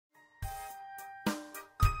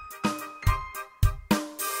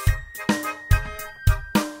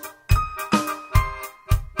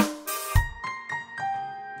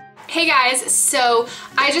Hey guys, so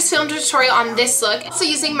I just filmed a tutorial on this look. So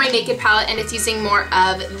using my Naked palette, and it's using more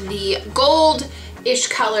of the gold-ish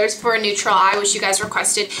colors for a neutral eye, which you guys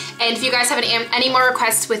requested. And if you guys have any more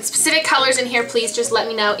requests with specific colors in here, please just let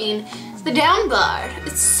me know in the down bar.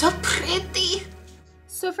 It's so pretty.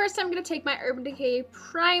 So first I'm going to take my Urban Decay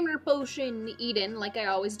Primer Potion Eden, like I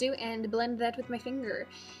always do, and blend that with my finger.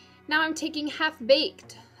 Now I'm taking Half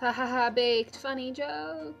Baked. Ha ha ha, baked, funny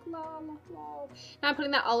joke, lol, lol. Now I'm putting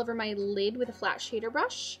that all over my lid with a flat shader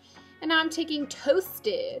brush. And now I'm taking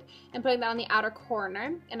Toasted and putting that on the outer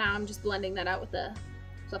corner. And now I'm just blending that out with a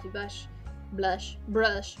fluffy brush,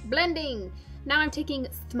 blending. Now I'm taking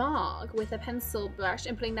Smog with a pencil brush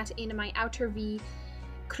and putting that in my outer V,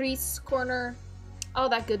 crease, corner, all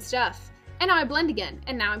that good stuff. And now I blend again.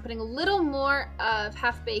 And now I'm putting a little more of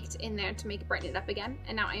Half Baked in there to make it brighten it up again.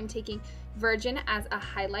 And now I'm taking Virgin as a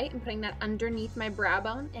highlight and putting that underneath my brow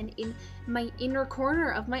bone and in my inner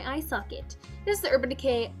corner of my eye socket. This is the Urban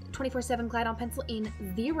Decay 24/7 Glide On Pencil in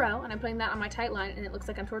 0, and I'm putting that on my tight line, and it looks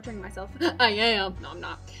like I'm torturing myself. I am. No, I'm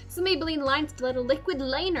not. It's the Maybelline Line Stillettto Liquid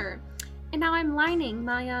Liner. And now I'm lining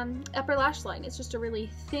my upper lash line. It's just a really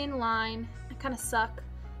thin line. I kind of suck.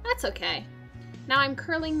 That's okay. Now I'm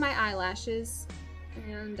curling my eyelashes,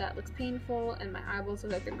 and that looks painful, and my eyeballs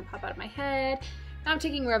look like they're gonna pop out of my head. Now I'm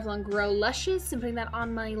taking Revlon Grow Luscious and putting that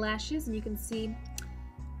on my lashes, and you can see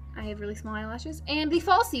I have really small eyelashes. And the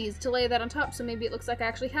Falsies to lay that on top, so maybe it looks like I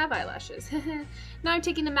actually have eyelashes. Now I'm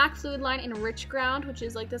taking the MAC Fluidline in Richground, which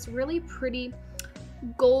is like this really pretty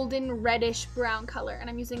golden reddish brown color, and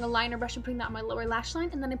I'm using a liner brush and putting that on my lower lash line,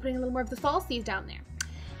 and then I'm putting a little more of the Falsies down there.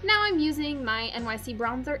 Now I'm using my NYC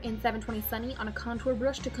Bronzer in 720 Sunny on a contour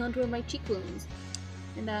brush to contour my cheekbones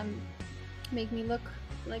and make me look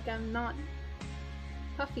like I'm not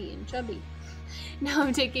puffy and chubby. Now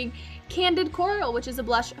I'm taking Candid Coral, which is a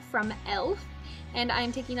blush from e.l.f. and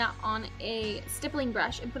I'm taking that on a stippling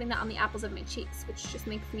brush and putting that on the apples of my cheeks, which just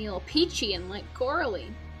makes me all peachy and like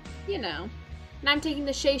corally, you know. And I'm taking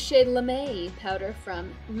the Chez Lame powder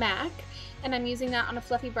from MAC, and I'm using that on a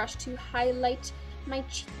fluffy brush to highlight my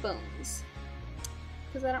cheekbones,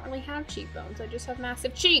 because I don't really have cheekbones, I just have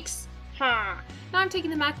massive cheeks. Ha! Now I'm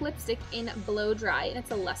taking the MAC lipstick in Blow Dry, and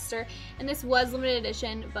it's a luster, and this was limited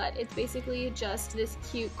edition, but it's basically just this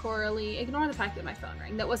cute corally. Ignore the fact that my phone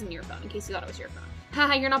rang. That wasn't your phone, in case you thought it was your phone.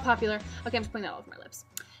 Haha, you're not popular. Okay, I'm just putting that all over my lips.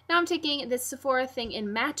 Now I'm taking this Sephora thing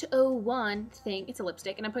in Matte 01 thing. It's a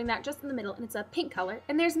lipstick, and I'm putting that just in the middle, and it's a pink color,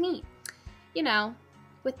 and there's me. You know,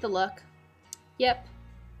 with the look. Yep.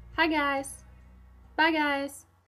 Hi guys. Bye guys.